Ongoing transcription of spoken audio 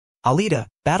Alita,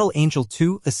 Battle Angel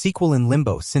 2, a sequel in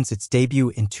limbo since its debut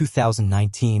in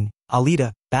 2019,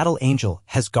 Alita, Battle Angel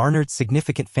has garnered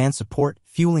significant fan support,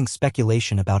 fueling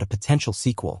speculation about a potential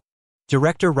sequel.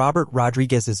 Director Robert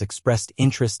Rodriguez's expressed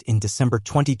interest in December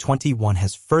 2021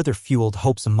 has further fueled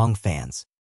hopes among fans.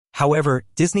 However,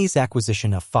 Disney's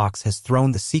acquisition of Fox has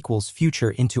thrown the sequel's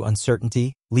future into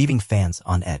uncertainty, leaving fans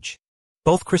on edge.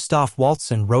 Both Christoph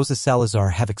Waltz and Rosa Salazar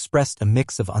have expressed a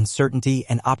mix of uncertainty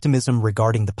and optimism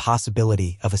regarding the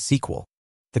possibility of a sequel.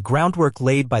 The groundwork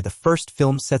laid by the first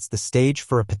film sets the stage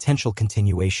for a potential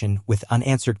continuation, with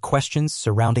unanswered questions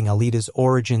surrounding Alita's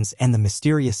origins and the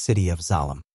mysterious city of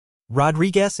Zalem.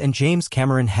 Rodriguez and James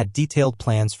Cameron had detailed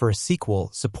plans for a sequel,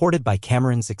 supported by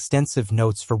Cameron's extensive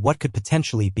notes for what could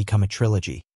potentially become a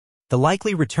trilogy. The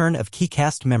likely return of key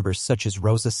cast members such as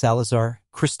Rosa Salazar,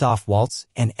 Christoph Waltz,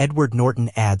 and Edward Norton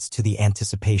adds to the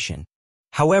anticipation.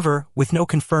 However, with no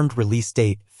confirmed release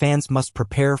date, fans must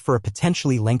prepare for a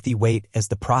potentially lengthy wait as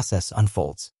the process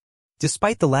unfolds.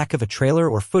 Despite the lack of a trailer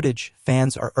or footage,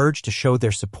 fans are urged to show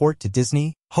their support to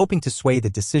Disney, hoping to sway the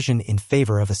decision in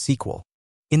favor of a sequel.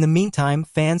 In the meantime,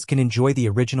 fans can enjoy the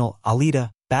original Alita,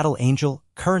 Battle Angel,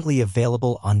 currently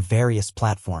available on various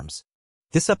platforms.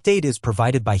 This update is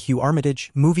provided by Hugh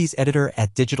Armitage, movies editor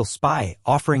at Digital Spy,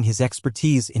 offering his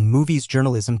expertise in movies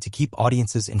journalism to keep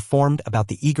audiences informed about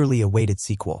the eagerly awaited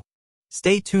sequel.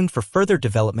 Stay tuned for further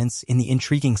developments in the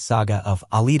intriguing saga of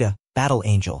Alita, Battle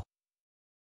Angel.